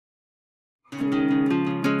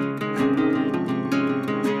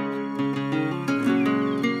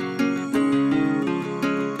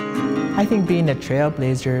think being a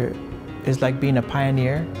trailblazer is like being a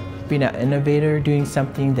pioneer, being an innovator, doing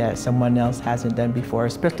something that someone else hasn't done before,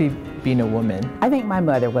 especially being a woman. I think my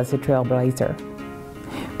mother was a trailblazer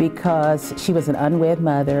because she was an unwed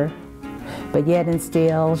mother, but yet and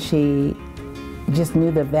still she just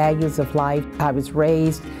knew the values of life. I was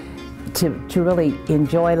raised to really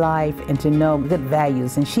enjoy life and to know good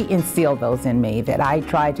values, and she instilled those in me that I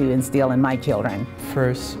try to instill in my children.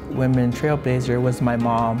 First women trailblazer was my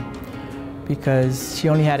mom, because she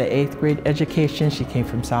only had an 8th grade education. She came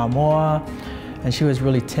from Samoa, and she was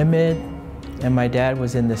really timid, and my dad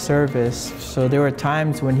was in the service, so there were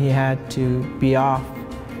times when he had to be off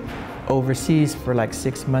overseas for like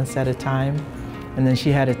 6 months at a time, and then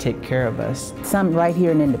she had to take care of us. Some right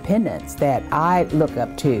here in Independence that I look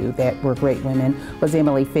up to that were great women was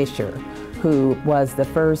Emily Fisher, who was the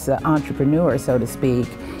first entrepreneur, so to speak,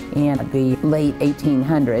 in the late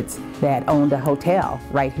 1800s that owned a hotel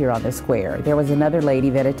right here on the square. There was another lady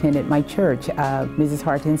that attended my church, Mrs.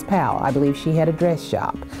 Hartins Powell. I believe she had a dress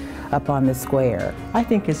shop up on the square. I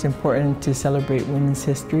think it's important to celebrate women's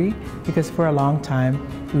history because for a long time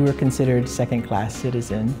we were considered second-class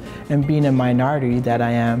citizens, and being a minority that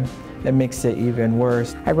I am, it makes it even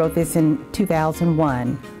worse. I wrote this in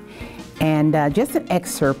 2001, and just an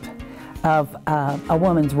excerpt of a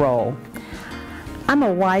woman's role. I'm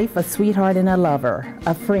a wife, a sweetheart, and a lover,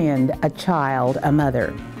 a friend, a child, a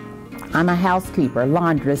mother. I'm a housekeeper,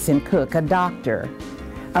 laundress, and cook, a doctor,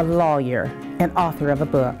 a lawyer, and author of a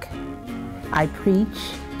book. I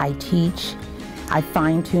preach, I teach, I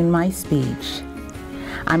fine-tune my speech.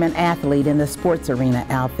 I'm an athlete in the sports arena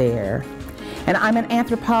out there. And I'm an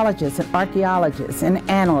anthropologist, an archaeologist, an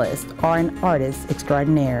analyst, or an artist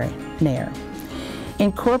extraordinaire.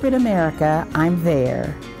 In corporate America, I'm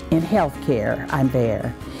there. In healthcare, I'm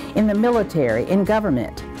there. In the military, in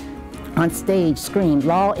government, on stage, screen,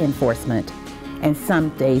 law enforcement, and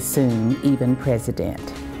someday soon, even president.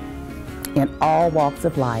 In all walks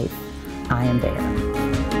of life, I am there.